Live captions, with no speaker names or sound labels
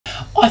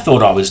I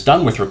thought I was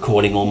done with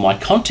recording all my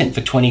content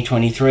for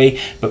 2023,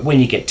 but when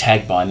you get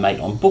tagged by a mate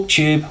on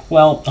BookTube,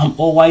 well, I'm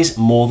always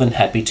more than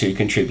happy to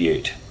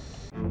contribute.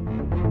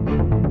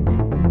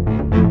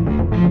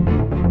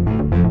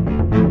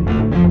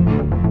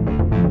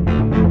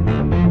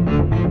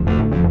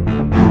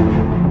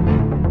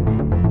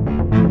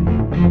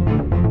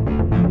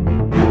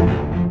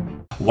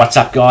 What's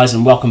up guys,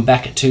 and welcome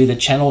back to the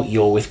channel.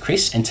 You're with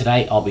Chris, and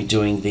today I'll be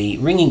doing the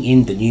Ringing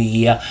in the New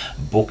Year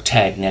book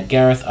tag. Now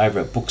Gareth over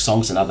at Book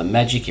Songs and Other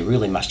Magic, you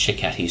really must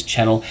check out his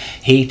channel.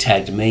 He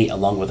tagged me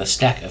along with a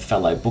stack of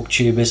fellow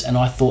booktubers, and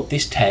I thought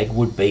this tag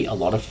would be a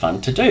lot of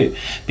fun to do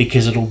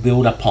because it'll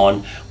build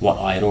upon what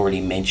I had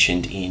already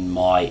mentioned in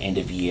my end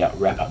of year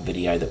wrap up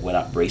video that went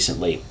up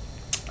recently.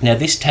 Now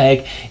this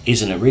tag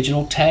is an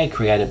original tag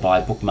created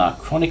by Bookmark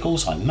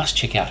Chronicles. I must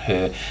check out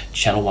her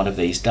channel one of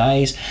these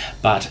days,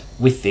 but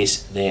with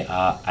this there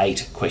are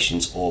 8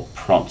 questions or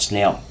prompts.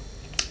 Now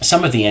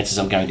some of the answers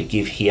I'm going to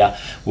give here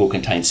will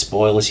contain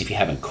spoilers if you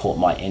haven't caught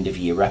my end of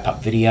year wrap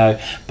up video,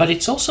 but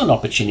it's also an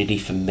opportunity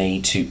for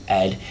me to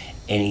add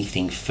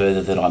anything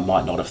further that I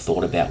might not have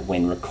thought about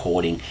when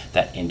recording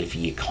that end of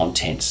year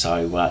content.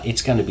 So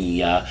it's going to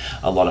be a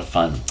lot of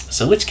fun.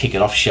 So let's kick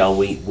it off, shall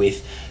we,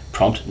 with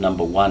prompt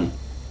number 1.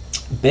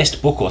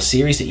 Best book or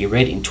series that you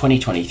read in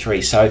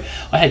 2023. So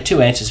I had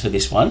 2 answers for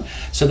this one.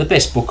 So the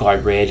best book I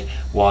read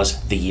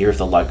was The Year of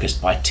the Locust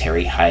by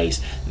Terry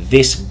Hayes.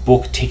 This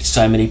book ticked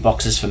so many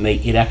boxes for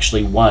me. It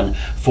actually won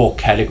 4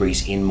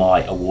 categories in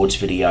my awards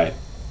video.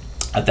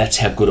 That's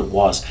how good it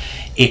was.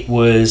 It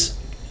was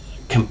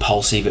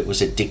compulsive, it was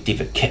addictive,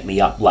 it kept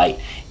me up late,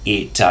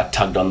 it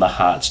tugged on the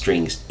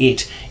heartstrings.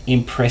 It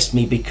impressed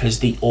me because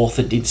the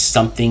author did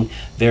something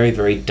very,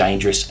 very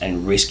dangerous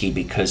and risky,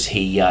 because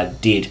he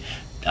did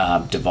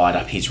divide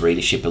up his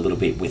readership a little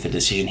bit with a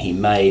decision he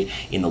made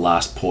in the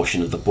last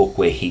portion of the book,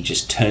 where he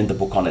just turned the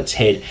book on its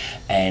head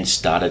and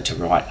started to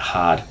write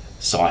hard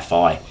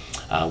sci-fi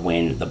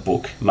when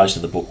most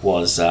of the book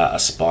was a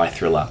spy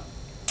thriller.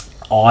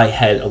 I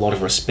had a lot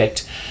of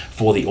respect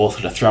for the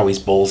author to throw his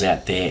balls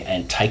out there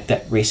and take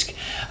that risk.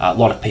 A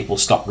lot of people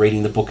stopped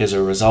reading the book as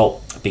a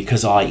result.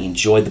 Because I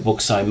enjoyed the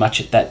book so much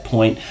at that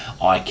point,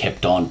 I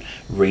kept on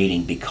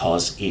reading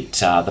because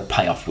the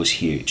payoff was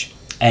huge.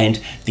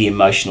 And the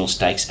emotional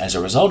stakes as a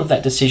result of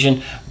that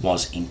decision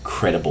was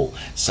incredible.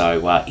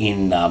 So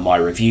in my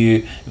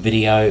review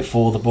video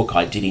for the book,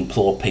 I did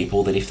implore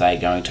people that if they're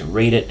going to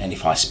read it, and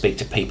if I speak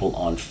to people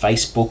on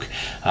Facebook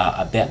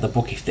about the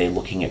book, if they're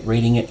looking at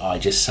reading it, I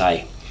just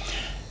say,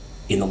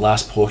 in the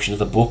last portion of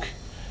the book,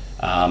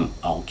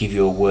 I'll give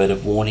you a word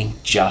of warning,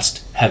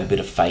 just have a bit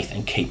of faith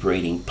and keep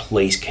reading.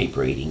 Please keep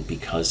reading,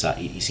 because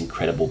it is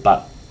incredible.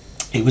 But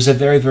it was a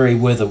very, very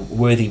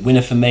worthy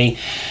winner for me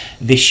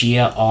this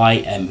year. I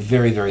am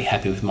very, very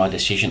happy with my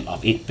decision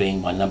of it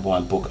being my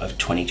 #1 book of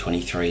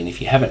 2023. And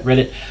if you haven't read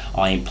it,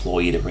 I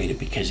implore you to read it,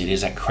 because it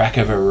is a crack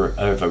of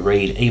a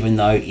read, even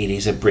though it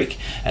is a brick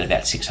at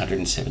about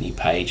 670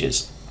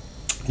 pages.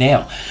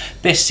 Now,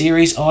 best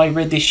series I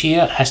read this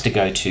year has to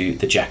go to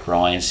the Jack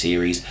Ryan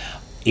series.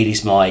 It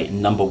is my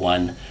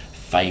 #1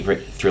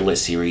 favourite thriller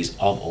series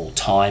of all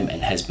time,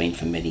 and has been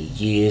for many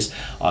years.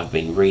 I've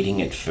been reading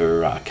it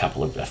for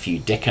a few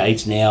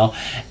decades now,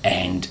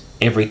 and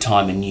every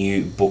time a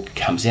new book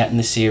comes out in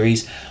the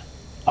series,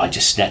 I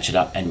just snatch it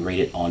up and read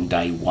it on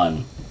day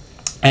one.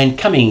 And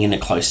coming in a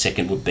close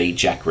second would be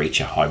Jack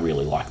Reacher. I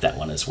really like that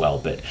one as well,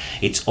 but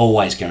it's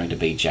always going to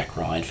be Jack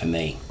Ryan for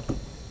me.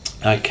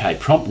 Okay,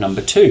 prompt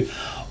number 2.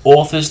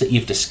 Authors that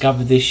you've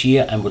discovered this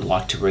year and would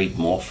like to read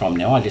more from.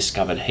 Now, I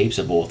discovered heaps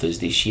of authors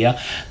this year.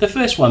 The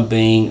first one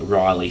being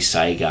Reilly.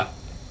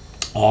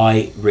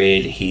 I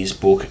read his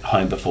book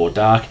Home Before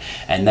Dark,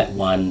 and that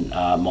won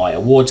my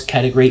awards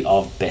category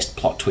of best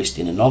plot twist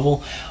in a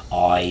novel.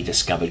 I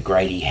discovered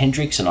Grady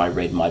Hendrix, and I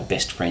read My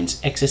Best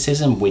Friend's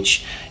Exorcism,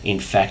 which in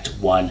fact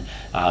won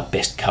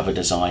best cover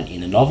design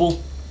in a novel.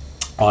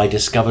 I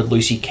discovered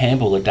Lucy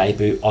Campbell, a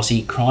debut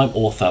Aussie crime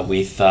author,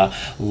 with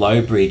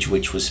Lowbridge,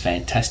 which was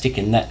fantastic,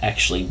 and that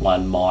actually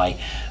won my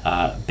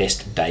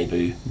Best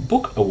Debut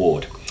Book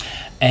Award.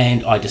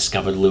 And I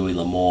discovered Louis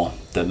L'Amour,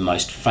 the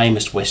most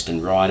famous Western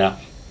writer,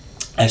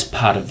 as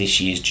part of this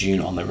year's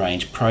June on the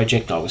Range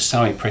project. I was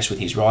so impressed with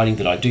his writing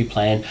that I do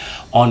plan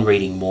on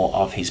reading more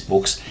of his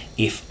books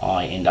if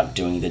I end up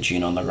doing the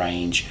June on the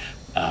Range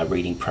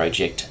reading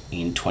project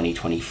in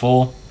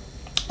 2024.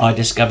 I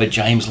discovered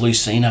James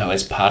Luceno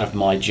as part of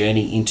my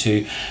journey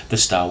into the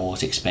Star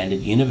Wars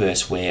Expanded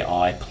Universe, where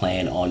I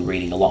plan on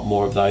reading a lot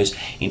more of those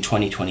in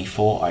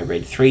 2024. I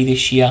read 3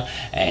 this year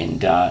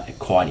and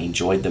quite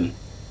enjoyed them.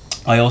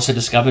 I also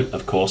discovered,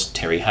 of course,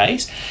 Terry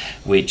Hayes,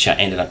 which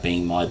ended up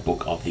being my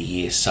book of the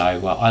year.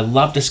 So I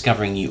love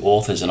discovering new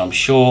authors, and I'm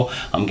sure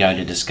I'm going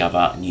to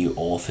discover new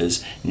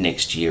authors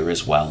next year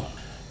as well.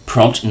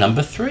 Prompt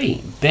number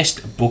 3,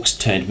 best books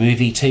turned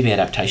movie TV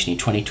adaptation in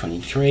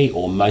 2023,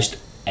 or most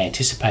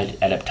anticipated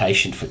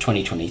adaptation for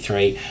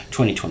 2023,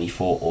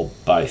 2024, or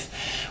both.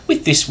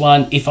 With this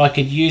one, if I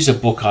could use a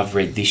book I've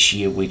read this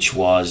year, which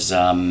was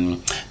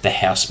The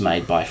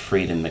Housemaid by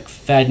Frida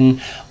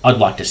McFadden, I'd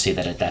like to see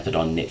that adapted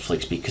on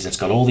Netflix because it's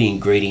got all the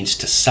ingredients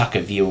to suck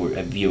a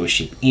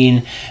viewership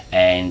in,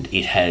 and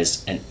it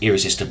has an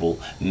irresistible,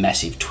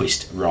 massive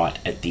twist right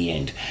at the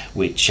end,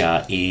 which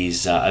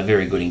is a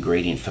very good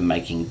ingredient for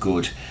making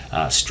good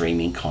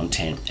streaming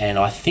content. And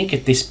I think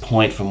at this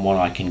point, from what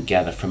I can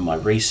gather from my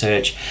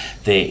research,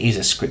 there is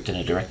a script and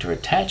a director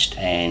attached,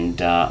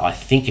 and I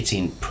think it's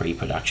in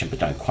pre-production, but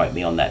don't quote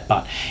me on that.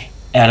 But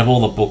out of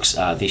all the books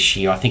this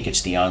year, I think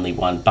it's the only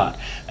one, but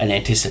an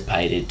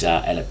anticipated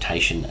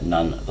adaptation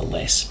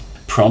nonetheless.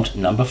 Prompt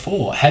number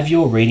 4. Have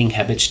your reading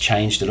habits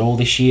changed at all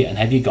this year, and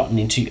have you gotten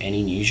into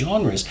any new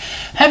genres?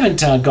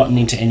 Haven't gotten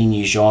into any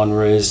new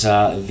genres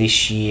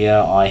this year.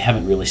 I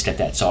haven't really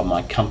stepped outside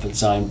my comfort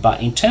zone,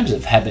 but in terms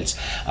of habits,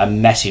 a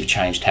massive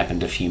change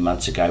happened a few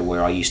months ago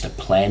where I used to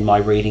plan my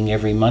reading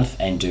every month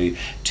and do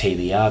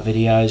TBR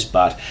videos,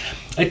 but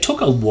it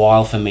took a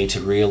while for me to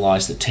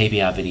realise that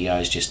TBR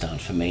videos just aren't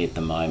for me at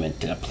the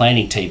moment.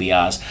 Planning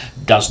TBRs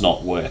does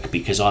not work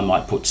because I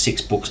might put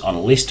 6 books on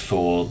a list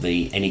for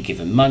any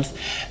given month,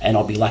 and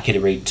I'll be lucky to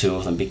read 2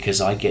 of them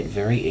because I get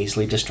very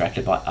easily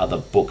distracted by other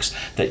books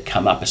that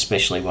come up,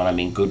 especially when I'm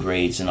in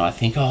Goodreads and I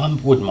think, oh, I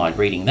wouldn't mind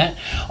reading that.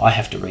 I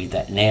have to read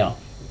that now.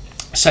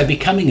 So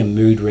becoming a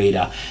mood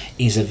reader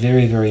is a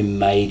very, very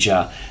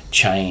major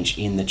change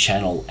in the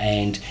channel,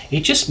 and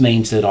it just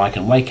means that I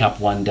can wake up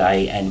one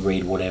day and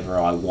read whatever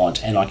I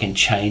want, and I can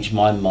change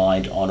my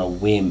mind on a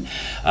whim.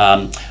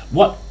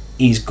 What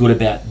is good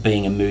about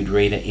being a mood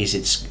reader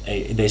is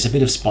there's a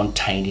bit of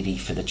spontaneity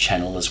for the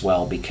channel as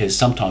well, because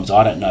sometimes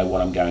I don't know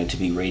what I'm going to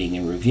be reading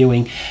and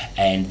reviewing,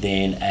 and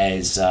then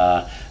as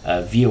a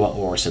viewer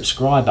or a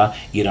subscriber,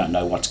 you don't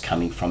know what's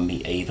coming from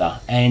me either.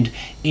 And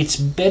it's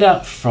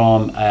better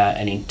from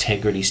an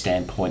integrity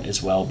standpoint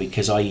as well,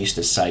 because I used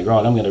to say,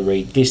 right, I'm going to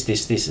read this,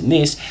 this, this, and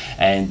this,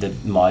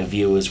 and my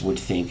viewers would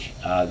think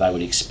they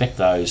would expect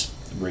those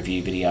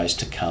review videos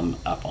to come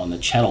up on the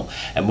channel,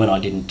 and when I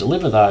didn't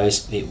deliver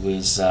those, it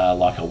was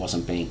like I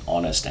wasn't being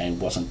honest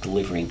and wasn't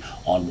delivering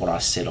on what I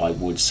said I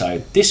would.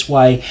 So this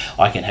way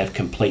I can have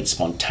complete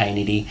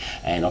spontaneity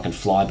and I can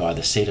fly by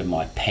the seat of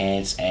my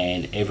pants,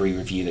 and every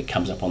review that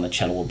comes up on the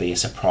channel will be a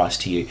surprise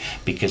to you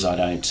because I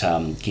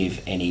don't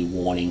give any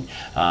warning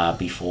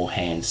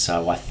beforehand.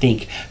 So I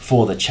think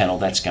for the channel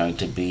that's going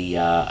to be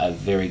a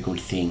very good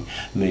thing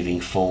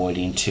moving forward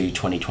into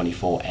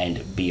 2024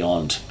 and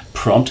beyond.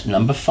 Prompt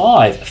number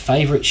 5.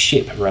 Favourite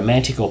ship,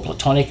 romantic or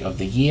platonic, of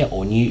the year,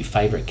 or new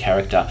favourite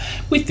character?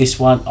 With this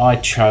one, I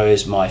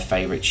chose my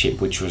favourite ship,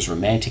 which was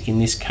romantic in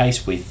this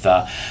case, with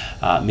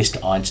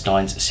Mr.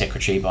 Einstein's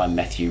Secretary by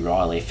Matthew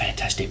Reilly. A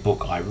fantastic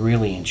book. I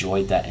really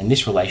enjoyed that. And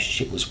this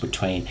relationship was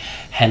between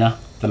Hannah,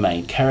 the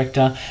main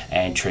character,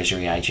 and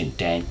Treasury Agent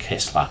Dan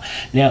Kessler.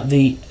 Now,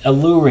 the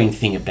alluring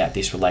thing about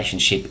this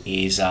relationship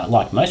is,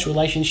 like most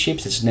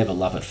relationships, it's never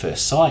love at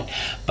first sight,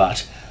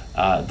 but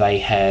they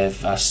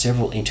have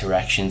several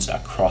interactions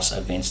across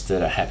events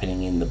that are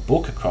happening in the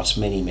book across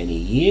many, many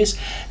years,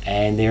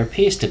 and there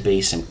appears to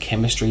be some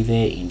chemistry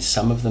there in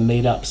some of the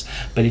meetups,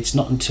 but it's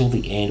not until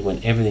the end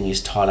when everything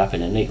is tied up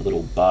in a neat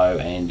little bow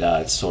and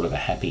it's sort of a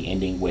happy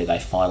ending where they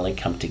finally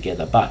come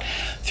together. But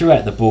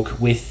throughout the book,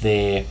 with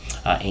their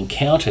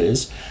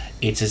encounters,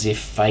 it's as if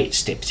fate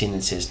steps in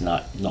and says,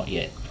 no, not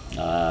yet.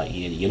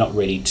 You're not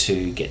ready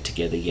to get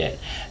together yet,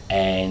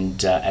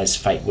 and as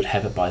fate would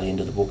have it, by the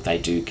end of the book they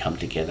do come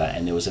together,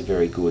 and there was a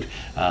very good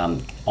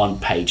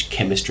on-page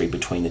chemistry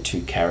between the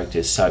 2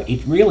 characters. So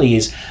it really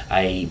is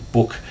a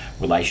book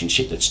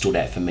relationship that stood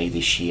out for me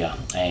this year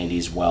and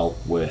is well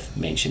worth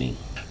mentioning.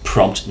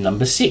 Prompt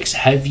number 6.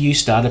 Have you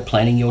started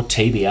planning your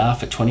TBR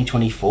for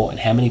 2024, and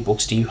how many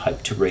books do you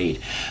hope to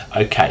read?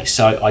 Okay,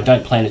 so I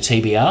don't plan a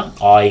TBR.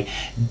 I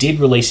did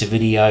release a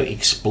video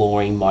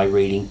exploring my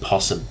reading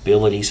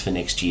possibilities for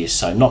next year,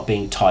 so not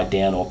being tied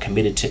down or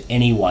committed to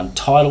any one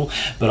title,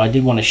 but I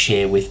did want to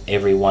share with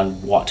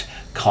everyone what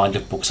kind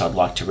of books I'd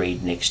like to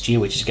read next year,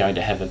 which is going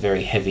to have a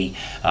very heavy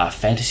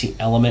fantasy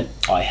element.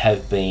 I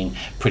have been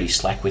pretty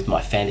slack with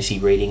my fantasy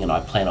reading, and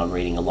I plan on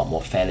reading a lot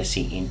more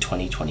fantasy in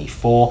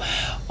 2024.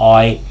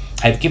 I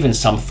have given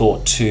some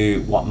thought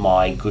to what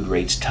my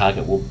Goodreads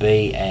target will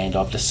be, and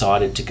I've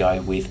decided to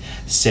go with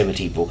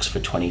 70 books for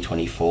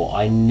 2024.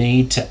 I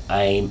need to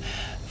aim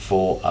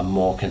for a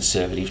more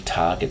conservative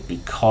target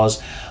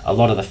because a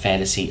lot of the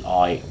fantasy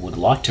I would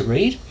like to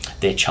read,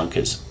 they're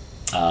chunkers.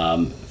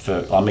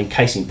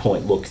 Case in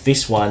point, look,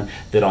 this one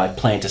that I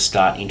plan to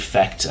start, in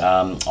fact,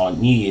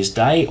 on New Year's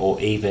Day,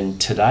 or even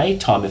today.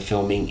 Time of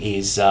filming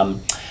is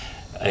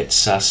it's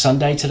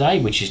Sunday today,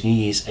 which is New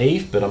Year's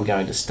Eve, but I'm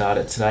going to start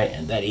it today,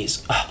 and that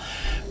is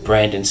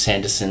Brandon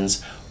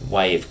Sanderson's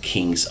Way of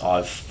Kings.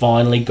 I've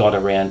finally got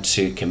around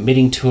to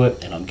committing to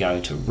it, and I'm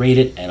going to read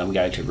it, and I'm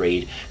going to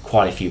read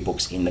quite a few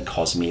books in the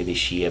Cosmere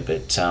this year,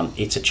 but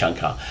it's a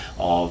chunker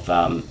of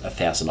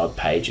 1,000 odd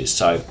pages.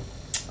 So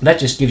that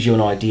just gives you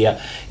an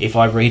idea. If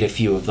I read a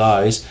few of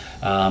those,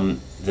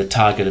 the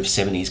target of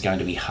 70 is going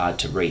to be hard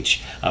to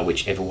reach,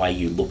 whichever way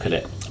you look at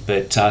it.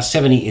 But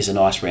 70 is a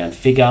nice round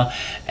figure,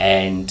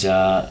 and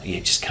yeah,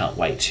 just can't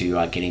wait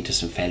to get into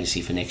some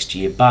fantasy for next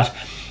year. But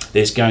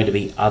there's going to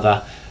be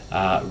other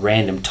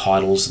random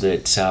titles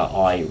that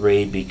I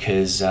read,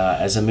 because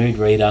as a mood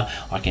reader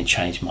I can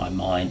change my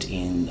mind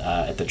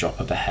at the drop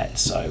of a hat.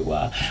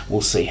 So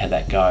we'll see how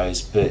that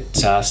goes, but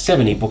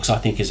 70 books I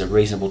think is a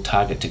reasonable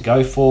target to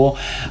go for.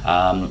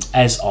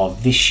 As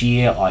of this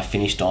year, I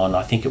finished on,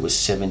 I think it was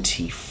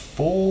 73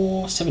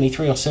 or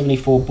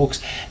 74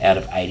 books out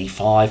of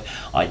 85.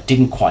 I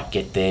didn't quite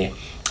get there.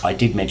 I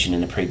did mention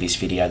in a previous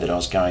video that I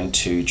was going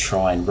to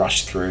try and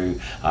rush through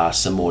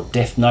some more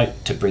Death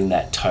Note to bring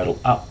that total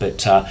up,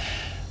 but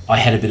I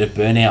had a bit of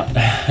burnout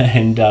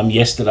and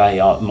yesterday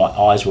my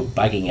eyes were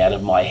bugging out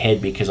of my head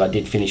because I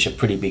did finish a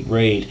pretty big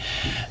read,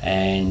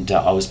 and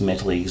I was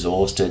mentally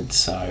exhausted.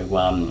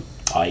 So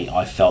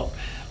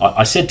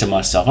I said to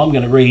myself, I'm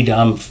going to read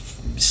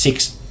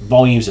 6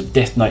 volumes of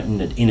Death Note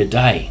in a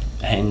day,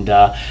 and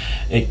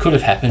it could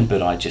have happened,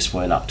 but I just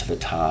weren't up to the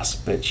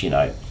task. But you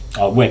know,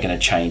 I weren't going to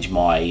change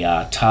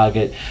my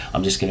target.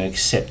 I'm just going to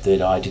accept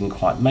that I didn't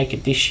quite make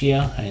it this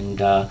year, and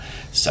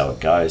so it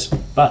goes.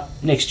 But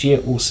next year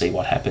we'll see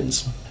what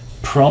happens.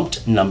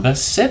 Prompt number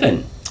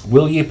 7.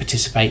 Will you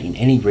participate in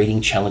any reading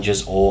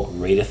challenges or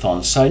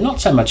readathons? So not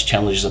so much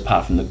challenges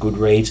apart from the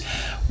Goodreads.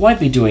 Won't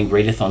be doing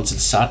readathons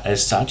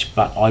as such,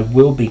 but I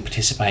will be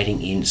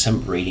participating in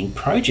some reading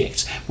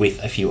projects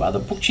with a few other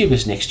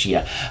booktubers next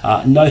year.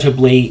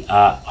 Notably,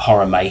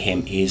 Horror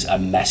Mayhem is a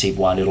massive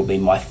one. It'll be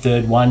my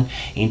 3rd one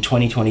in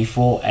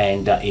 2024,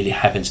 and it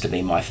happens to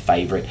be my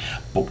favourite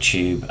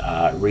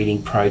booktube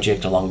reading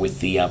project, along with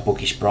the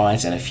Bookish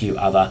Bryants and a few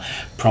other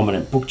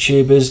prominent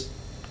booktubers.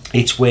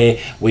 It's where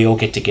we all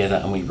get together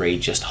and we read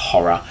just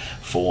horror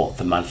for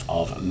the month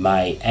of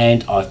May.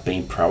 And I've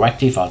been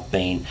proactive. I've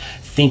been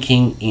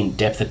thinking in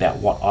depth about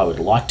what I would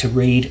like to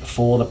read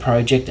for the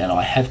project, and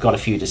I have got a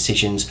few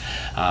decisions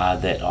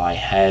that I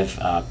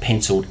have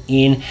penciled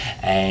in,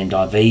 and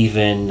I've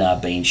even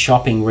been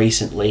shopping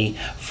recently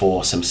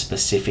for some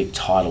specific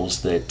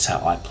titles that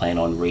I plan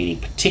on reading,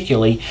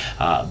 particularly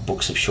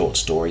books of short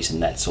stories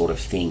and that sort of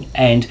thing.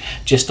 And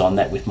just on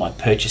that, with my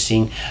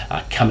purchasing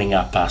coming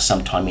up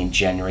sometime in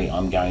January,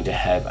 I'm going to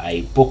have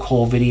a book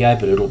haul video,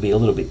 but it'll be a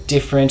little bit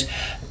different,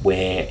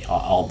 where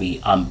I'll be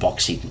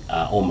unboxing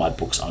all my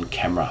books on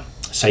camera.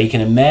 So you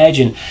can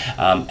imagine,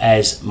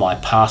 as my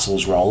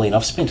parcels roll in,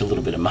 I've spent a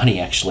little bit of money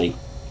actually.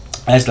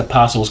 As the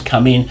parcels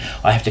come in,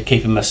 I have to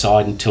keep them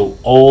aside until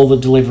all the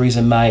deliveries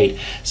are made.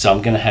 So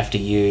I'm going to have to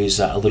use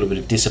a little bit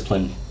of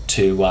discipline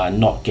to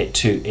not get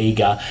too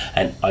eager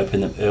and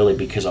open them early,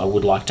 because I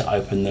would like to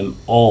open them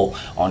all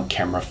on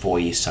camera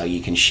for you, so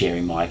you can share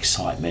in my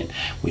excitement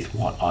with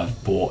what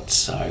I've bought.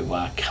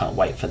 So can't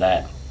wait for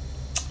that.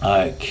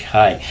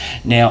 Okay,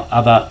 now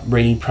other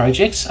reading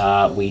projects,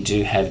 we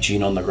do have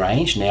Dune on the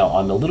Range. Now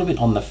I'm a little bit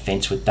on the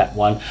fence with that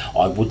one.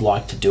 I would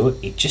like to do it.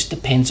 It just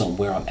depends on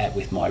where I'm at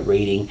with my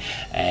reading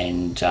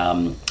and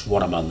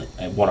what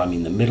I'm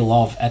in the middle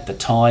of at the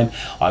time.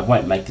 I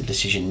won't make the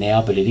decision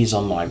now, but it is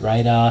on my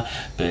radar,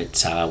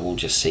 but we'll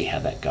just see how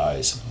that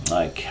goes.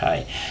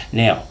 Okay,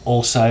 now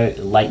also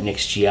late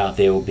next year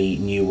there will be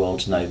New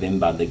Worlds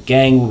November. The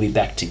gang will be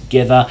back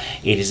together.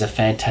 It is a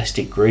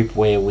fantastic group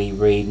where we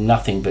read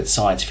nothing but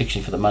science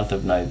fiction for the month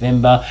of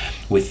November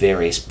with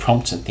various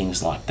prompts and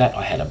things like that.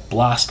 I had a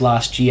blast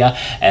last year,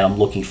 and I'm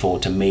looking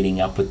forward to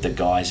meeting up with the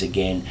guys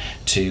again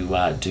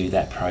to do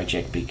that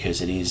project,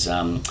 because it is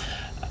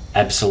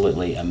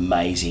absolutely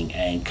amazing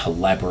and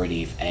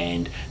collaborative,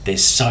 and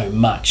there's so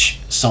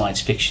much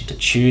science fiction to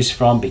choose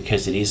from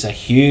because it is a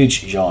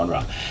huge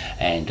genre,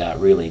 and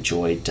really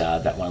enjoyed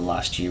that one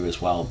last year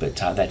as well. But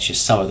that's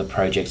just some of the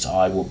projects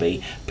I will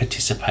be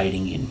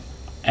participating in.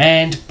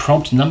 And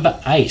prompt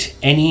number 8,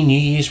 any New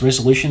Year's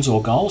resolutions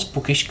or goals,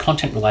 bookish,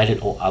 content related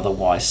or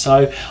otherwise?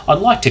 So I'd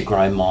like to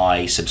grow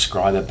my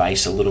subscriber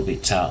base a little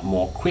bit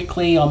more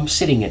quickly. I'm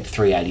sitting at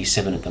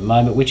 387 at the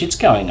moment, which it's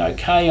going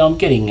okay. I'm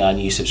getting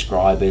new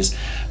subscribers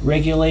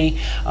regularly.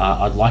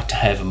 I'd like to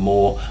have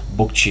more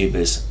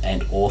booktubers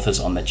and authors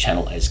on the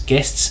channel as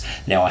guests.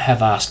 Now I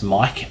have asked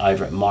Mike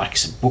over at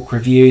Mike's Book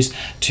Reviews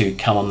to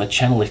come on the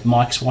channel. If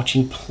Mike's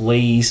watching,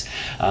 please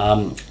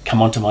come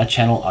onto my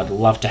channel. I'd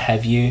love to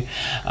have you.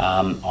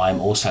 I'm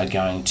also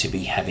going to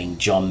be having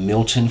John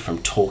Milton from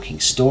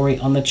Talking Story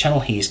on the channel.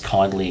 He's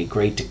kindly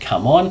agreed to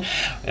come on.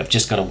 I've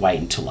just got to wait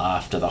until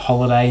after the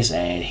holidays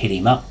and hit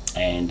him up,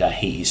 and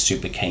he is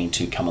super keen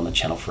to come on the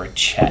channel for a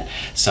chat.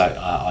 So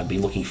I'd be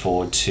looking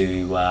forward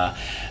to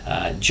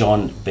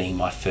John being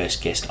my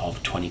first guest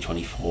of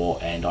 2024,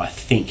 and I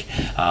think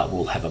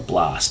we'll have a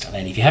blast.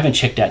 And if you haven't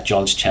checked out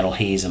John's channel,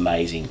 he is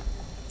amazing.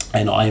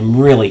 and I'm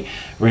really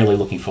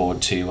looking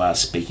forward to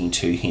speaking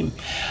to him.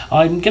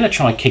 I'm going to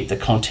try and keep the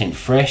content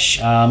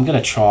fresh. I'm going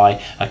to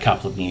try a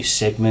couple of new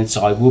segments.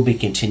 I will be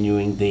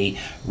continuing the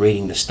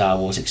Reading the Star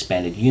Wars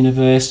Expanded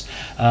Universe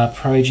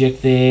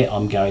project there.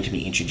 I'm going to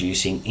be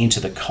introducing Into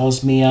the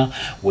Cosmere,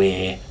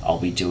 where I'll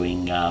be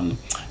doing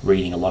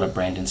reading a lot of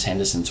Brandon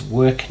Sanderson's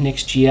work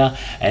next year,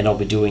 and I'll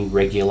be doing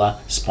regular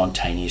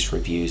spontaneous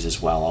reviews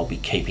as well. I'll be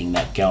keeping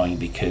that going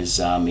because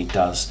it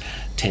does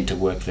tend to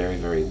work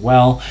very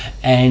well.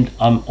 And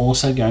I'm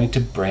also going to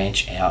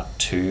branch out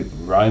to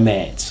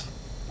romance.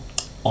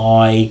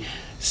 I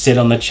said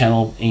on the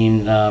channel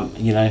in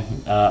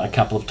a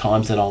couple of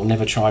times that I'll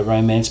never try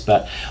romance,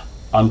 but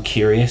I'm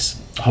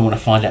curious. I want to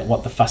find out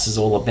what the fuss is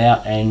all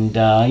about, and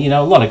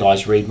a lot of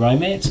guys read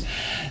romance,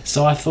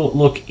 so I thought,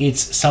 look,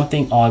 it's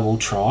something I will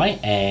try,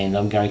 and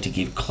I'm going to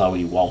give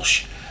Chloe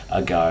Walsh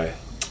a go,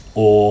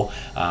 or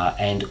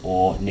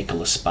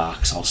Nicholas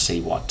Sparks. I'll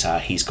see what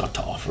he's got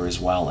to offer as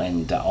well,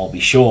 and I'll be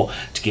sure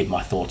to give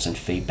my thoughts and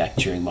feedback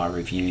during my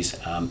reviews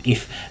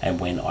if and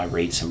when I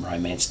read some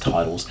romance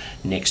titles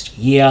next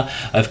year.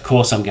 Of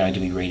course, I'm going to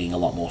be reading a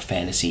lot more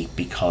fantasy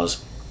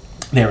because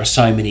there are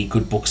so many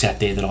good books out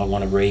there that I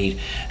want to read,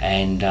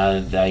 and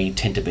they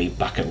tend to be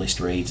bucket list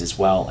reads as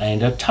well,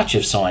 and a touch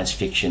of science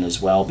fiction as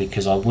well,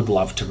 because I would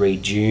love to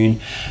read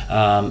Dune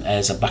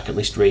as a bucket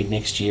list read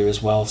next year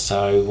as well.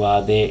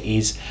 So there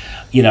is,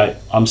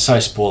 I'm so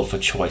spoiled for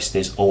choice.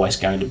 There's always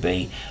going to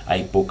be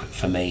a book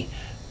for me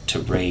to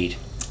read.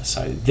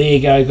 So there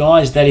you go,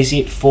 guys. That is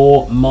it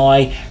for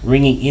my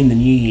Ringing in the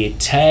New Year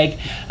tag.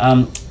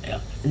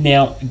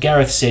 Now,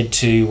 Gareth said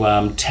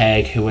to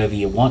tag whoever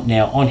you want.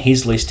 Now, on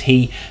his list,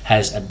 he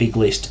has a big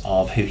list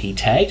of who he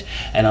tagged,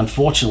 and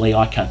unfortunately,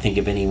 I can't think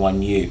of anyone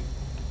new.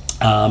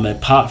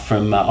 Apart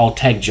from, I'll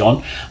tag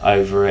John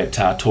over at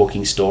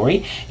Talking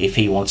Story if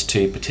he wants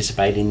to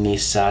participate in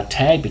this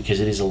tag, because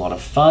it is a lot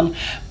of fun,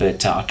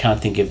 but I can't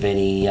think of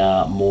any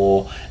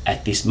more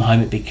at this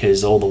moment,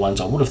 because all the ones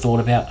I would have thought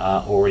about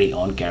are already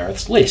on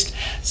Gareth's list.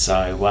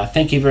 So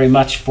thank you very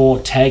much for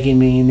tagging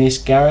me in this,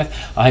 Gareth.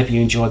 I hope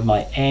you enjoyed my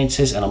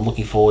answers, and I'm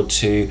looking forward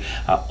to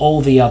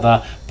all the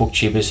other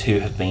booktubers who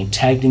have been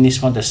tagged in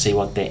this one to see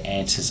what their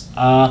answers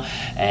are,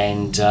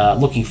 and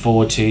looking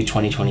forward to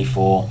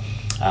 2024.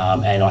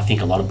 And I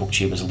think a lot of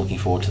booktubers are looking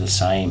forward to the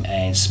same,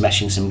 and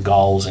smashing some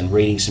goals and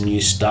reading some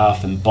new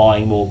stuff and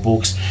buying more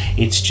books.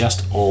 It's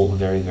just all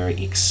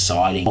very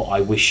exciting. I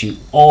wish you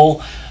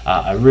all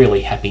a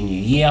really happy new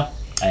year,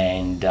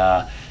 and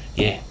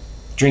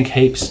drink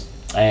heaps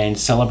and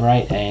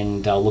celebrate,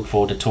 and I'll look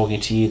forward to talking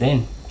to you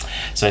then.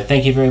 So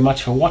thank you very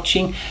much for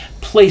watching.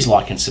 Please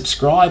like and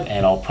subscribe,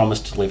 and I'll promise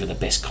to deliver the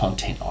best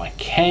content I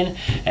can.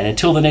 And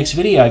until the next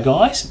video,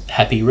 guys,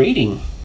 happy reading.